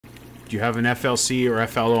Do you have an FLC or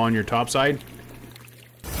FLO on your top side?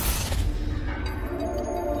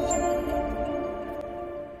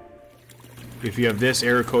 If you have this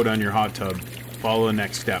air coat on your hot tub, follow the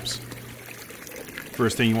next steps.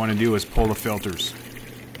 First thing you want to do is pull the filters.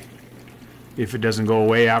 If it doesn't go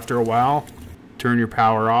away after a while, turn your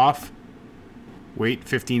power off, wait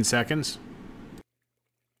 15 seconds,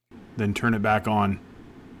 then turn it back on.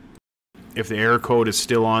 If the air coat is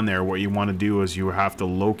still on there, what you want to do is you have to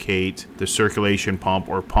locate the circulation pump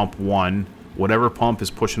or pump 1, whatever pump is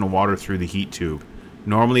pushing the water through the heat tube.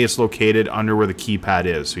 Normally it's located under where the keypad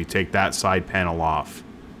is, so you take that side panel off.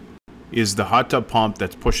 Is the hot tub pump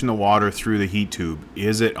that's pushing the water through the heat tube,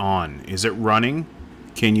 is it on? Is it running?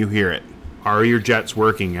 Can you hear it? Are your jets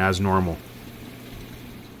working as normal?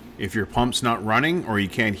 If your pump's not running or you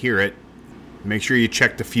can't hear it, make sure you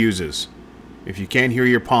check the fuses. If you can't hear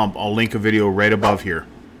your pump, I'll link a video right above here.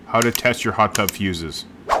 How to test your hot tub fuses.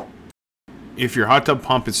 If your hot tub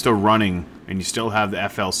pump is still running and you still have the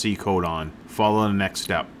FLC code on, follow the next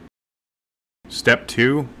step. Step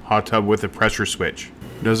 2, hot tub with a pressure switch.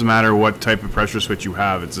 Doesn't matter what type of pressure switch you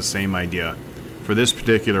have, it's the same idea. For this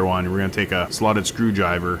particular one, we're going to take a slotted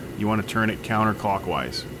screwdriver. You want to turn it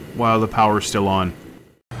counterclockwise while the power is still on.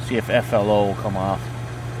 See if FLO will come off.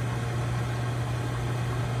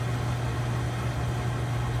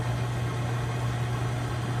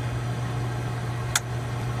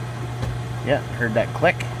 Yeah, heard that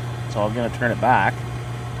click. So I'm going to turn it back.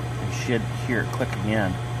 You should hear it click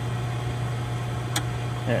again.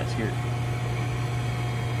 Yeah, it's here.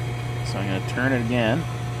 So I'm going to turn it again.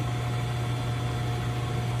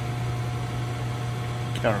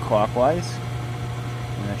 Counterclockwise.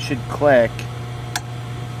 And it should click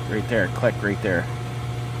right there. Click right there.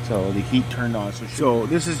 So the heat turned on. So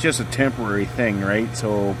this is just a temporary thing, right?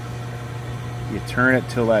 So you turn it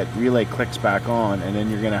till that relay clicks back on, and then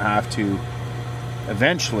you're going to have to,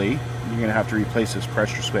 eventually, you're going to have to replace this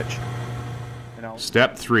pressure switch.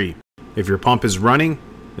 Step 3. If your pump is running,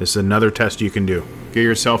 this is another test you can do. Get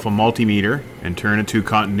yourself a multimeter and turn it to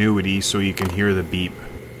continuity so you can hear the beep.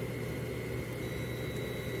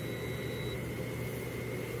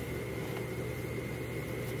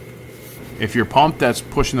 If your pump that's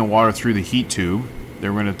pushing the water through the heat tube,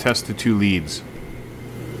 then we're going to test the 2 leads.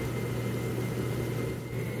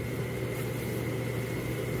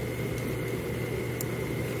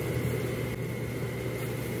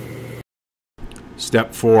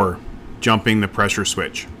 Step 4, jumping the pressure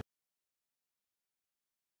switch.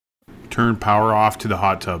 Turn power off to the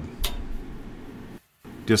hot tub.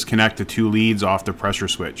 Disconnect the 2 leads off the pressure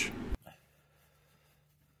switch.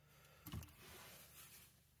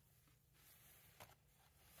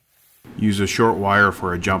 Use a short wire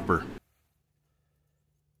for a jumper.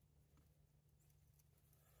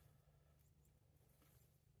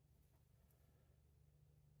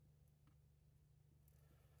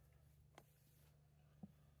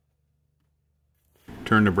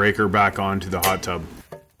 Turn the breaker back on to the hot tub.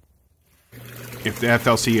 If the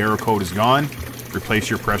FLC error code is gone, replace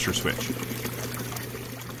your pressure switch.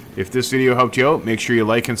 If this video helped you out, make sure you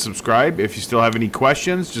like and subscribe. If you still have any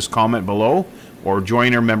questions, just comment below or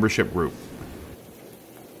join our membership group.